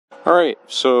Alright,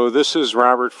 so this is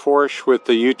Robert Forsch with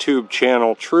the YouTube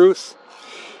channel Truth,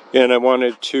 and I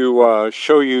wanted to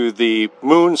show you the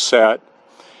moon set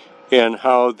and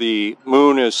how the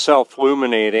moon is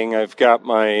self-illuminating. I've got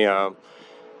my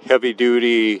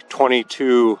heavy-duty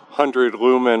 2200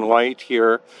 lumen light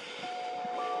here,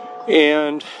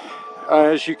 and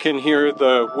as you can hear,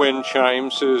 the wind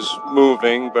chimes is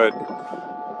moving, but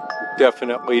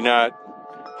definitely not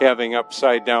having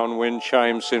upside down wind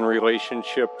chimes in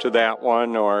relationship to that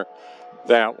one or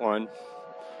that one.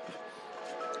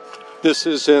 This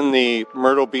is in the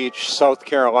Myrtle Beach, South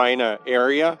Carolina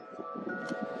area,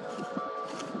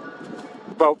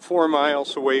 about 4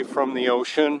 miles away from the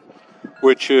ocean,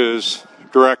 which is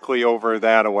directly over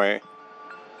that away,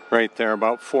 right there,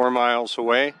 about 4 miles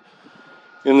away.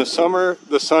 In the summer,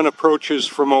 the sun approaches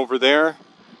from over there.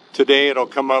 Today it'll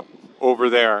come up over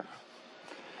there.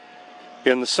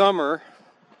 In the summer,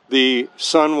 the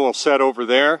sun will set over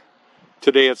there.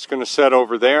 Today it's going to set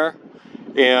over there.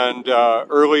 And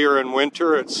earlier in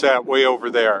winter, it sat way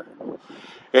over there.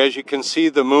 As you can see,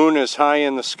 the moon is high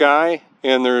in the sky,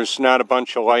 and there's not a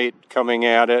bunch of light coming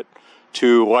at it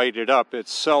to light it up.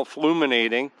 It's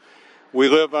self-illuminating. We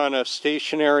live on a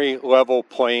stationary level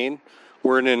plane.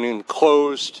 We're in an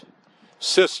enclosed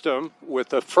system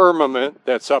with a firmament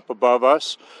that's up above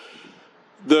us.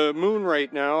 The moon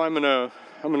right now, I'm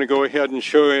gonna go ahead and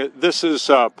show you. This is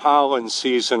pollen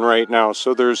season right now,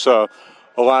 so there's a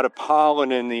lot of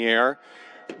pollen in the air.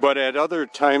 But at other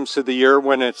times of the year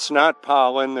when it's not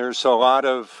pollen, there's a lot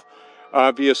of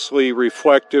obviously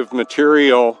reflective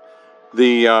material.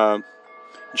 The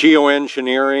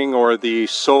geoengineering, or the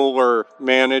solar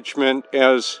management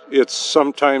as it's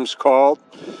sometimes called.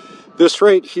 This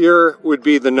right here would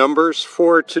be the numbers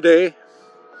for today.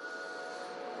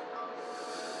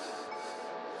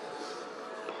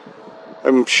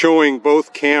 I'm showing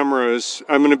both cameras.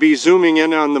 I'm going to be zooming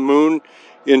in on the moon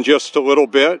in just a little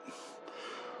bit.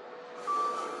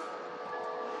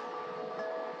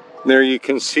 There you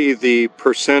can see the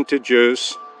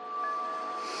percentages.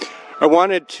 I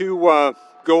wanted to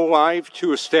go live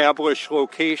to establish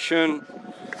location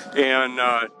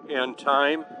and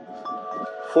time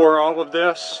for all of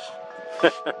this.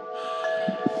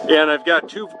 And I've got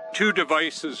two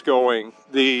devices going,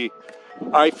 the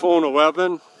iPhone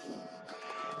 11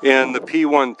 and the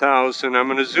P1000. I'm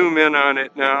going to zoom in on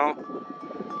it now.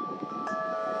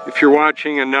 If you're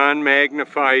watching a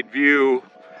non-magnified view,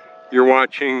 you're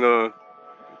watching the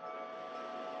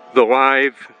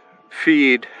live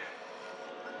feed.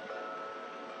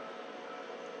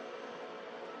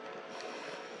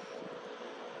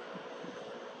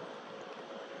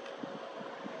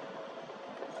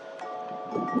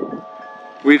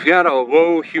 We've got a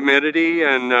low humidity,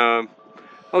 and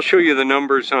I'll show you the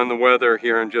numbers on the weather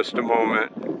here in just a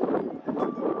moment.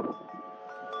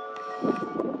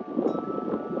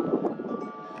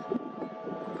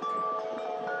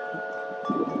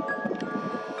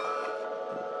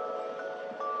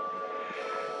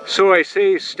 So I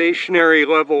say stationary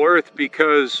level Earth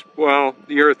because, well,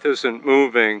 the Earth isn't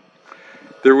moving.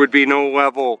 There would be no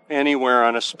level anywhere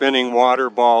on a spinning water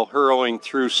ball hurling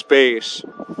through space.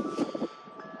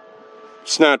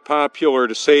 It's not popular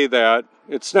to say that.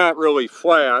 It's not really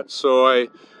flat, so I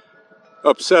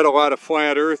upset a lot of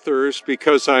flat earthers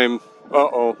because I'm,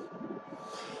 well,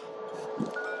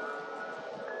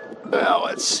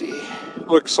 let's see.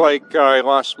 Looks like I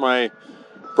lost my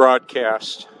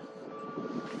broadcast.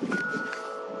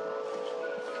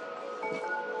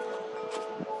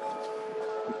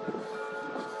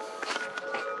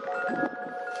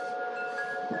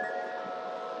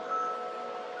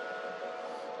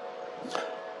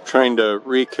 Trying to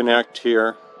reconnect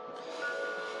here.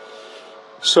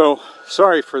 So,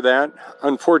 sorry for that.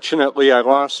 Unfortunately, I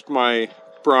lost my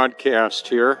broadcast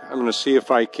here. I'm going to see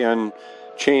if I can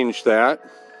change that.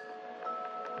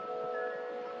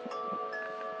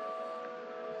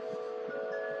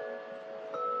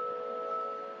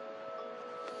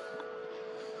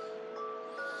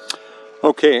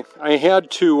 Okay, I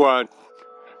had to,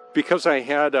 because I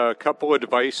had a couple of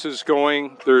devices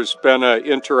going, there's been an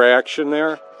interaction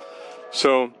there.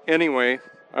 So anyway,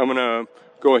 I'm going to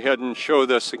go ahead and show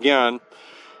this again.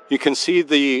 You can see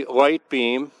the light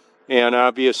beam, and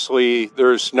obviously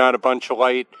there's not a bunch of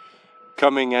light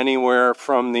coming anywhere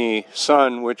from the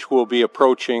sun, which will be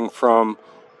approaching from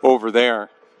over there.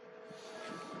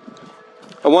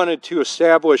 I wanted to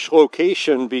establish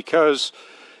location because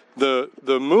the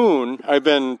moon, I've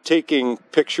been taking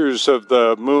pictures of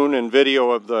the moon and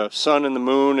video of the sun and the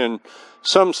moon and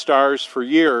some stars for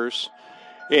years.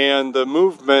 And the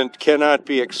movement cannot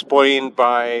be explained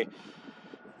by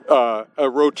a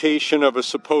rotation of a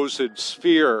supposed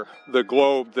sphere, the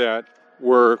globe that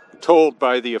we're told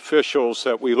by the officials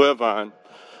that we live on.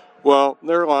 Well,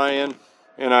 they're lying,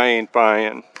 and I ain't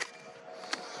buying.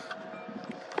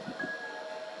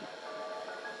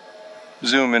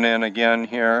 Zooming in again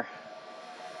here.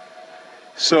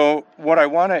 So what I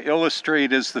want to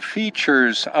illustrate is the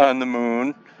features on the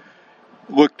moon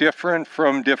look different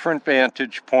from different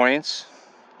vantage points.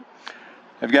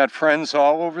 I've got friends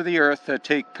all over the earth that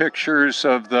take pictures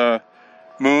of the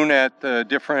moon at the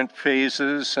different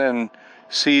phases and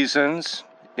seasons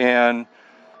and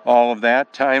all of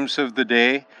that, times of the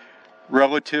day.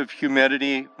 Relative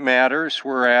humidity matters.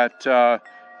 We're at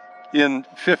in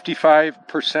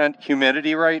 55%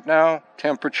 humidity right now.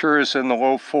 Temperature is in the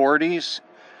low 40s,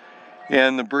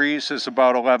 and the breeze is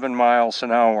about 11 miles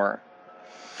an hour.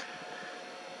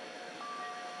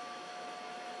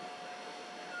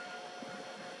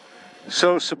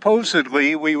 So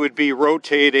supposedly we would be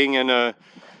rotating in a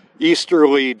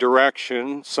easterly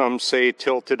direction. Some say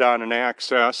tilted on an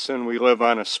axis, and we live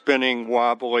on a spinning,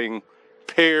 wobbling,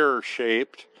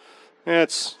 pear-shaped.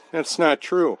 That's not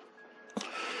true.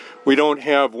 We don't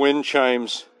have wind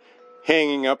chimes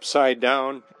hanging upside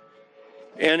down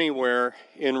anywhere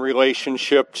in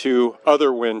relationship to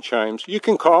other wind chimes. You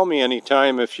can call me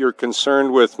anytime if you're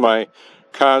concerned with my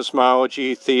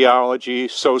cosmology, theology,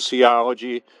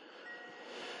 sociology.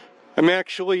 I'm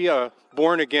actually a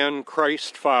born-again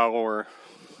Christ follower.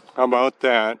 How about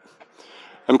that?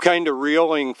 I'm kind of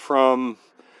reeling from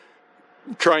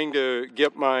trying to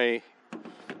get my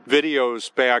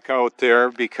videos back out there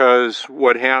because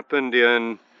what happened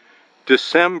in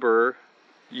December,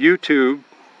 YouTube/Google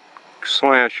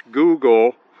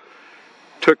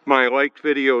took my liked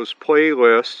videos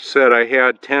playlist, said I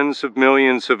had tens of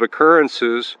millions of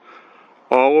occurrences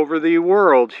all over the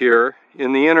world here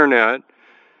in the internet,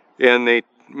 and they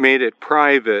made it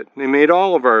private. They made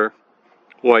all of our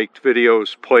liked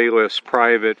videos playlists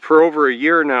private. For over a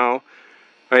year now,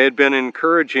 I had been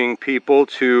encouraging people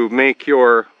to make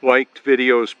your liked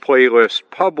videos playlist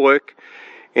public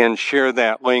and share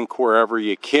that link wherever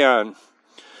you can.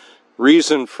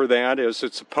 Reason for that is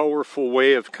it's a powerful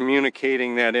way of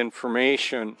communicating that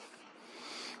information.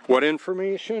 What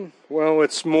information? Well,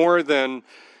 it's more than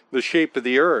the shape of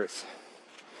the earth.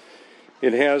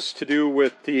 It has to do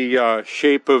with the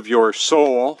shape of your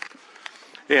soul.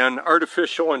 And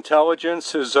artificial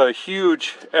intelligence is a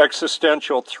huge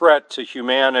existential threat to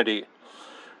humanity.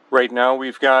 Right now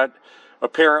we've got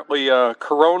apparently a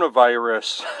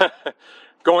coronavirus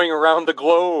going around the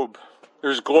globe.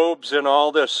 There's globes in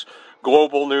all this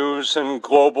global news and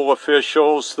global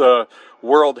officials, the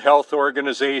World Health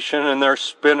Organization, and they're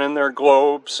spinning their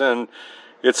globes, and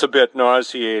it's a bit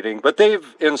nauseating. But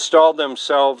they've installed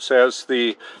themselves as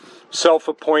the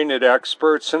self-appointed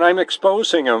experts, and I'm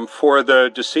exposing them for the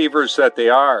deceivers that they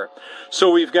are.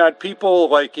 So we've got people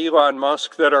like Elon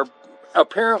Musk that are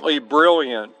apparently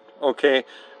brilliant, okay,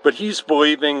 but he's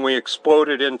believing we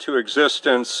exploded into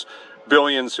existence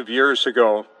billions of years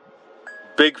ago.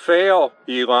 Big fail,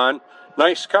 Elon.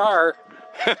 Nice car.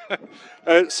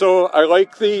 So I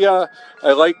like the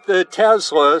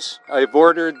Teslas. I've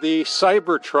ordered the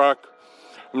Cybertruck.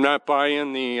 I'm not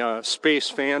buying the space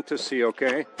fantasy,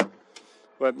 okay?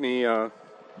 Let me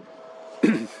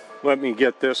let me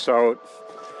get this out.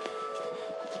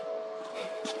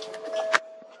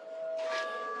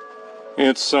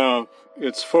 It's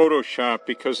Photoshop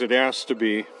because it has to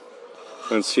be.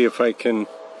 Let's see if I can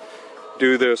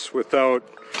do this with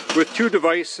two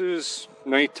devices.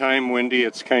 Nighttime, windy,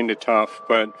 it's kind of tough,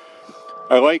 but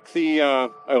I like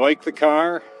the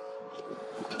car.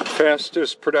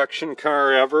 Fastest production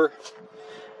car ever.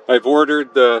 I've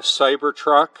ordered the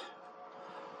Cybertruck,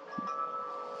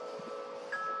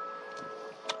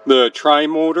 the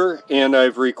tri-motor, and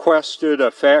I've requested a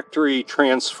factory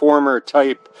transformer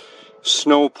type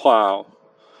snowplow.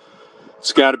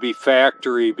 It's got to be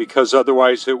factory because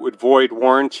otherwise it would void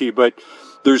warranty, but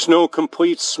there's no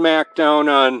complete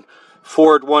smackdown on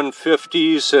Ford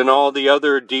 150s and all the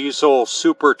other diesel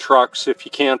super trucks if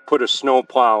you can't put a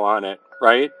snowplow on it,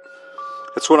 right?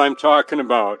 That's what I'm talking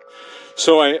about.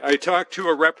 So I talked to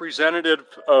a representative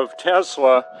of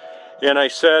Tesla and I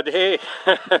said, hey,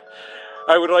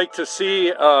 I would like to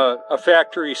see a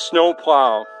factory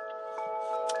snowplow.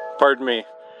 Pardon me.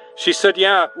 She said,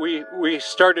 yeah, we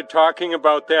started talking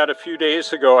about that a few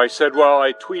days ago. I said, well,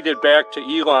 I tweeted back to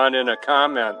Elon in a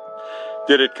comment.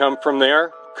 Did it come from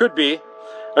there? Could be.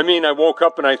 I mean, I woke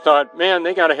up and I thought, man,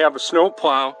 they got to have a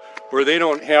snowplow where they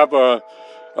don't have a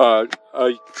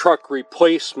truck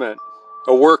replacement,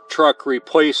 a work truck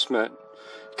replacement.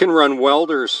 You can run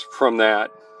welders from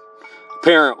that.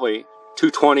 apparently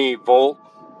 220 volt,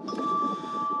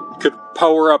 could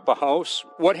power up a house.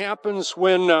 What happens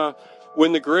when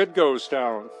the grid goes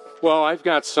down? Well, I've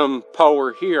got some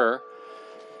power here,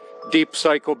 deep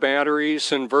cycle batteries,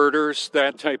 inverters,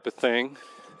 that type of thing.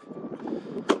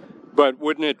 But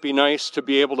wouldn't it be nice to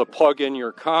be able to plug in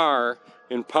your car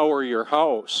and power your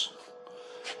house?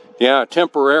 Yeah,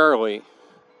 temporarily.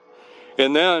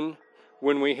 And then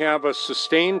when we have a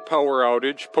sustained power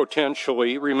outage,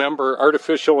 potentially, remember,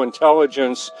 artificial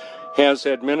intelligence has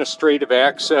administrative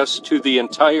access to the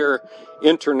entire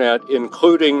internet,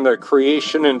 including the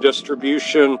creation and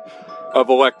distribution of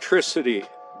electricity.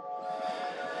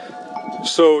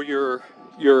 So your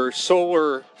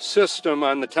solar system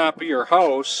on the top of your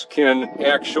house can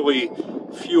actually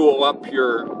fuel up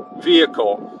your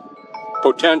vehicle,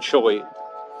 potentially.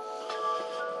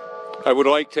 I would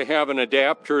like to have an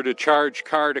adapter to charge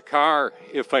car to car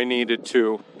if I needed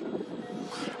to.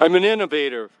 I'm an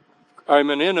innovator. I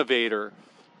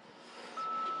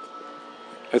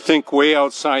think way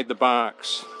outside the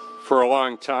box for a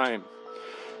long time.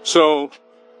 So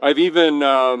I've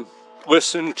even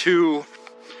listened to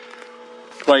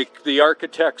like the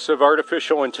architects of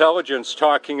artificial intelligence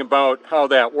talking about how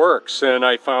that works, and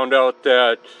I found out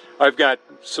that I've got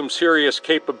some serious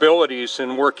capabilities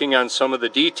in working on some of the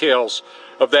details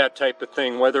of that type of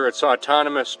thing, whether it's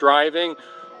autonomous driving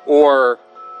or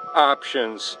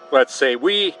options. Let's say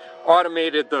we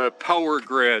automated the power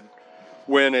grid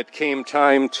when it came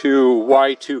time to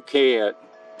Y2K it.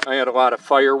 I had a lot of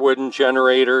firewood and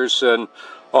generators and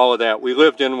all of that. We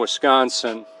lived in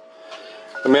Wisconsin.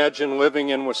 Imagine living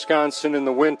in Wisconsin in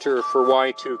the winter for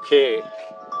Y2K.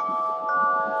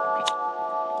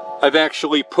 I've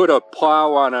actually put a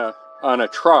plow on a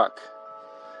truck.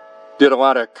 Did a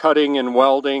lot of cutting and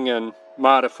welding and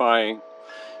modifying.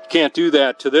 Can't do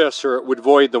that to this or it would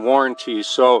void the warranty.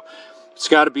 So it's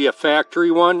got to be a factory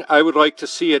one. I would like to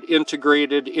see it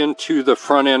integrated into the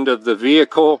front end of the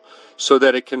vehicle so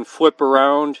that it can flip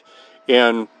around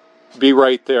and be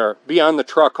right there. Be on the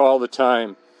truck all the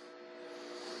time.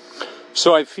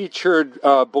 So I featured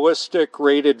ballistic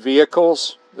rated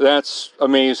vehicles. That's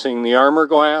amazing. The armor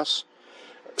glass.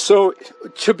 So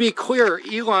to be clear,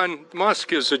 Elon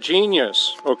Musk is a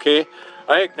genius, okay?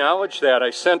 I acknowledge that. I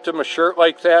sent him a shirt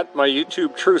like that, my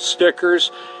YouTube Truth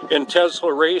stickers, and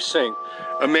Tesla Racing.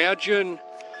 Imagine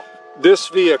this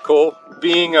vehicle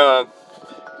being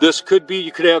this could be,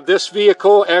 you could have this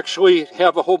vehicle actually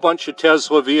have a whole bunch of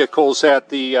Tesla vehicles at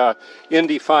the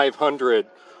Indy 500,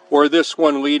 or this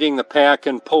one leading the pack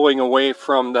and pulling away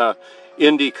from the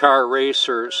IndyCar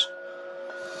racers.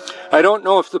 I don't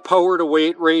know if the power to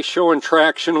weight ratio and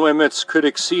traction limits could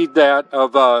exceed that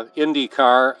of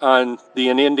IndyCar on the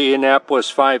Indianapolis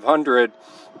 500,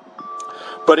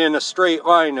 but in a straight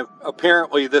line,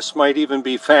 apparently this might even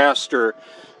be faster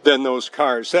than those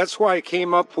cars. That's why I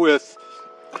came up with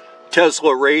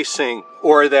Tesla Racing,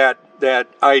 or that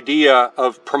idea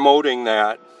of promoting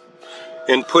that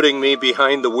and putting me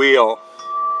behind the wheel,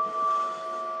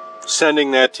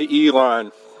 sending that to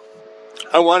Elon.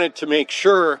 I wanted to make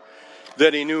sure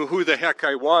that he knew who the heck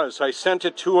I was. I sent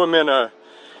it to him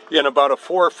in about a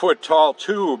 4-foot tall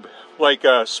tube, like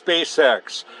a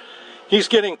SpaceX. He's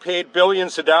getting paid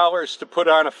billions of dollars to put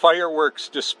on a fireworks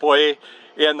display,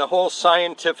 and the whole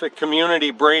scientific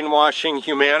community brainwashing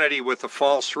humanity with a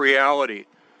false reality,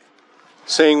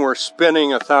 saying we're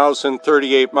spinning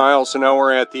 1,038 miles an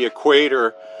hour at the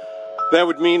equator. That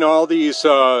would mean all these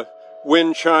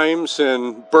wind chimes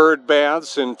and bird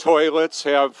baths and toilets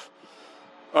have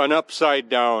an upside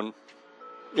down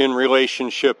in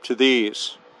relationship to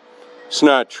these. It's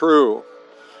not true.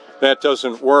 That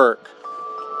doesn't work.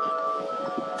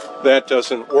 That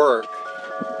doesn't work.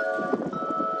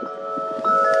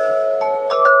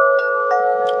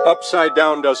 Upside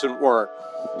down doesn't work.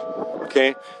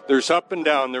 Okay? There's up and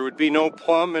down. There would be no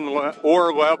plumb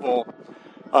or level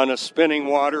on a spinning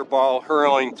water ball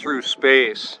hurling through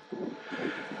space.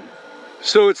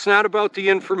 So it's not about the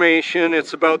information,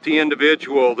 it's about the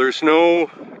individual. There's no,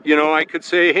 I could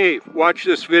say, hey, watch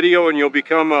this video and you'll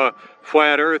become a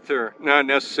flat earther. Not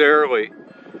necessarily.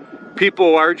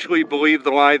 People largely believe the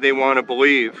lie they want to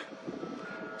believe.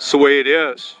 It's the way it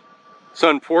is. It's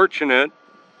unfortunate.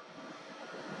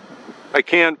 I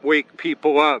can't wake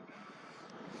people up.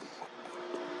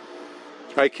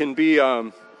 I can be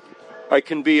a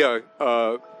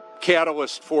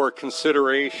catalyst for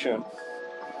consideration.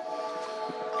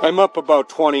 I'm up about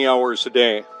 20 hours a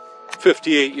day,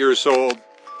 58 years old,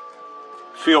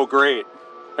 feel great.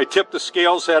 I tip the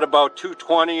scales at about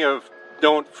 220 of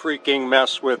don't freaking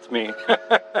mess with me.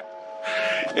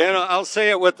 And I'll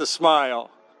say it with a smile.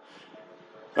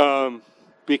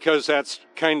 because that's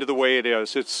kind of the way it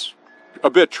is. It's a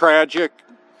bit tragic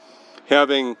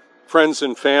having friends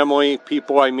and family,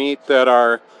 people I meet that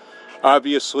are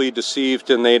obviously deceived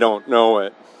and they don't know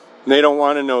it. They don't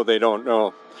want to know they don't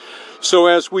know. So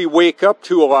as we wake up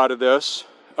to a lot of this,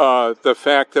 the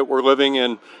fact that we're living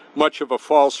in much of a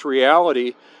false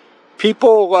reality,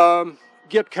 people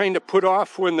get kind of put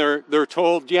off when they're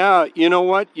told, yeah, you know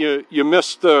what, you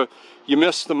missed the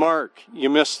mark, you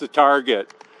missed the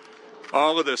target.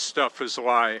 All of this stuff is a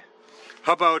lie.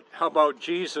 How about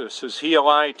Jesus? Is he a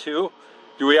lie too?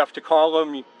 Do we have to call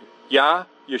him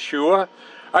Yeshua?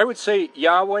 I would say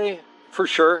Yahweh for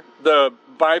sure. The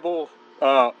Bible,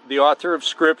 the author of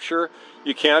Scripture,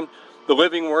 you can. The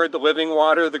living Word, the living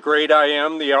water, the great I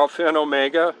am, the Alpha and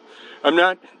Omega. I'm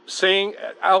not saying,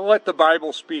 I'll let the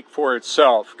Bible speak for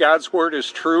itself. God's Word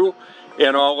is true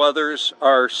and all others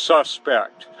are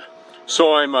suspect.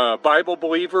 So I'm a Bible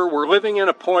believer. We're living in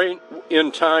a point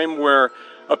in time where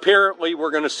apparently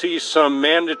we're going to see some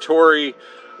mandatory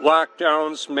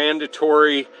lockdowns,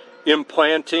 mandatory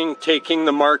implanting, taking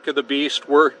the mark of the beast,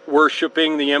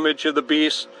 worshiping the image of the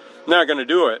beast. Not going to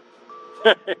do it.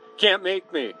 Can't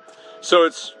make me. So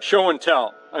it's show and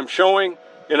tell. I'm showing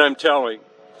and I'm telling.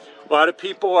 A lot of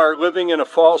people are living in a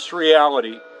false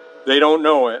reality. They don't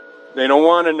know it. They don't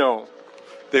want to know.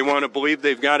 They want to believe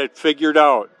they've got it figured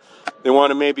out. They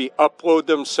want to maybe upload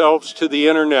themselves to the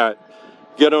internet,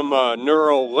 get them a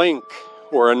neural link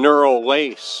or a neural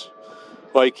lace,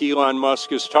 like Elon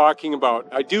Musk is talking about.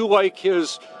 I do like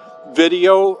his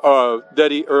video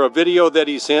a video that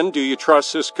he's in. Do you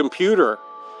trust this computer?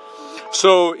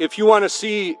 So if you want to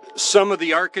see some of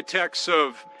the architects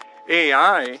of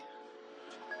AI,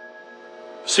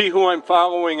 see who I'm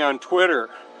following on Twitter.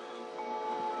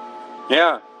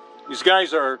 Yeah, these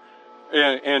guys are,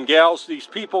 and gals, these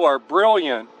people are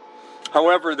brilliant.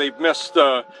 However, they've missed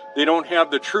they don't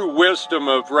have the true wisdom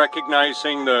of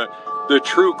recognizing the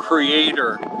true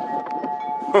creator.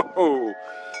 Oh,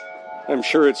 I'm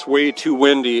sure it's way too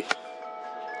windy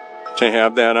to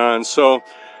have that on. So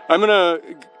I'm going to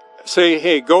say,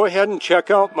 hey, go ahead and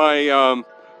check out my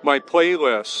my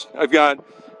playlist. I've got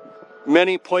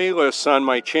many playlists on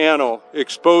my channel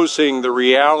exposing the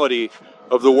reality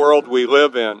of the world we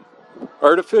live in.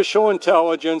 Artificial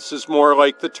intelligence is more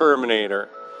like the Terminator.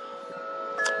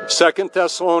 2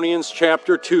 Thessalonians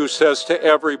chapter 2 says to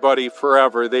everybody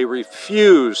forever, they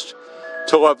refused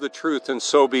to love the truth and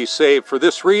so be saved. For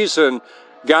this reason,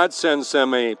 God sends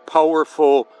them a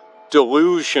powerful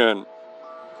delusion.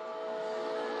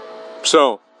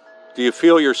 So, do you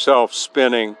feel yourself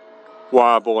spinning,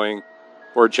 wobbling,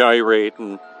 or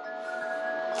gyrating?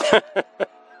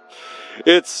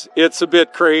 It's a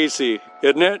bit crazy,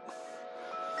 isn't it?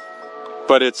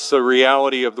 But it's the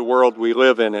reality of the world we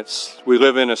live in. We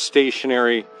live in a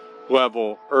stationary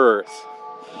level Earth.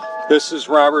 This is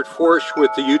Robert Forsch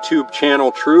with the YouTube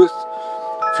channel Truth.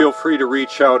 Feel free to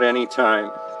reach out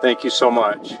anytime. Thank you so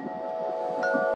much.